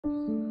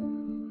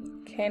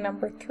Okay,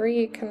 number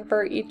 3,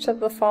 convert each of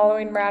the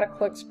following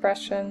radical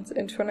expressions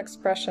into an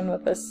expression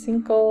with a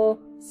single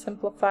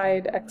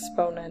simplified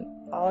exponent.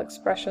 All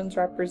expressions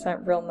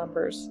represent real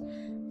numbers.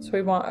 So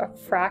we want a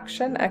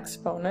fraction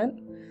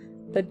exponent.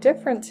 The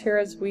difference here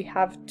is we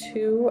have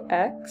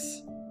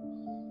 2x,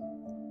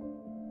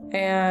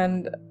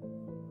 and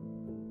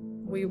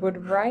we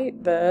would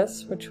write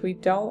this, which we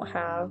don't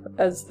have,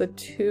 as the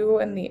 2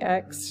 and the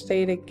x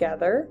stay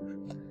together,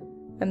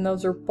 and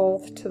those are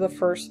both to the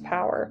first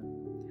power.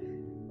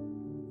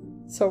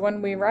 So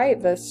when we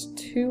write this,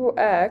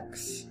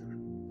 2x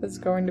is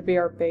going to be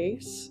our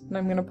base, and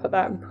I'm going to put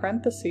that in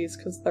parentheses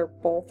because they're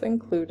both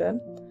included.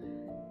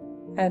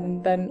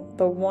 And then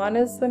the 1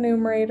 is the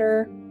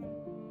numerator,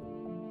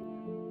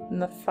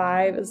 and the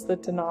 5 is the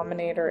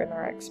denominator in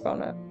our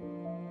exponent.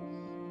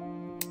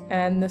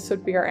 And this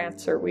would be our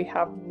answer. We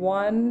have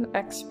one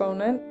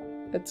exponent.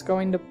 It's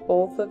going to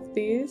both of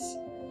these,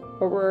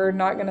 but we're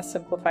not going to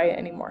simplify it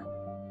anymore.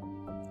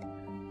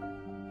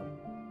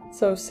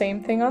 So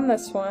same thing on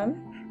this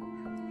one.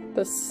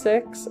 The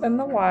 6 and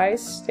the y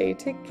stay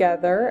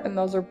together, and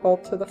those are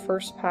both to the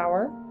first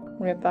power.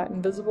 We have that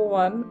invisible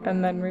 1,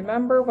 and then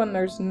remember when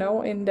there's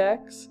no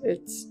index,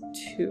 it's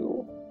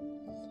 2.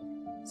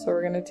 So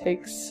we're going to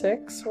take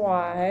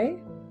 6y,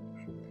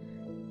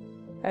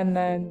 and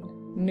then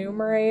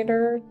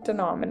numerator,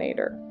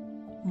 denominator,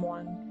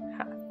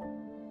 1/2.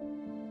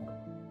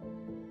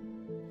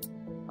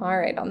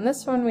 Alright, on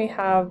this one we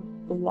have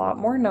a lot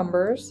more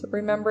numbers.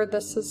 Remember,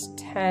 this is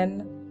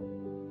 10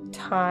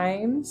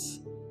 times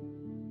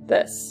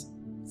this.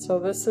 So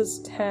this is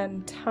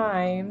 10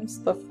 times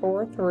the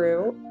 4th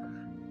root,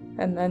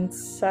 and then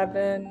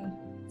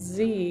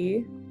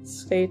 7z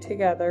stay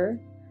together,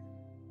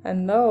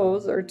 and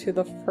those are to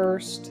the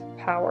first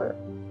power.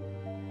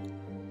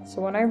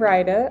 So when I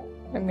write it,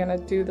 I'm going to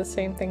do the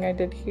same thing I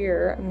did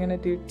here. I'm going to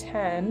do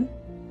 10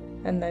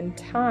 and then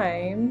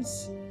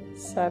times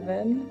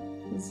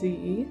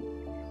 7z,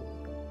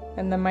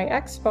 and then my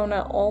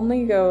exponent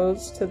only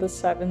goes to the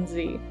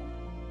 7z,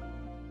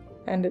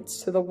 and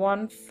it's to the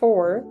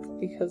 1/4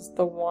 because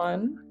the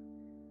 1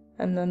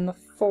 and then the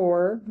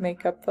 4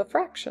 make up the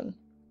fraction.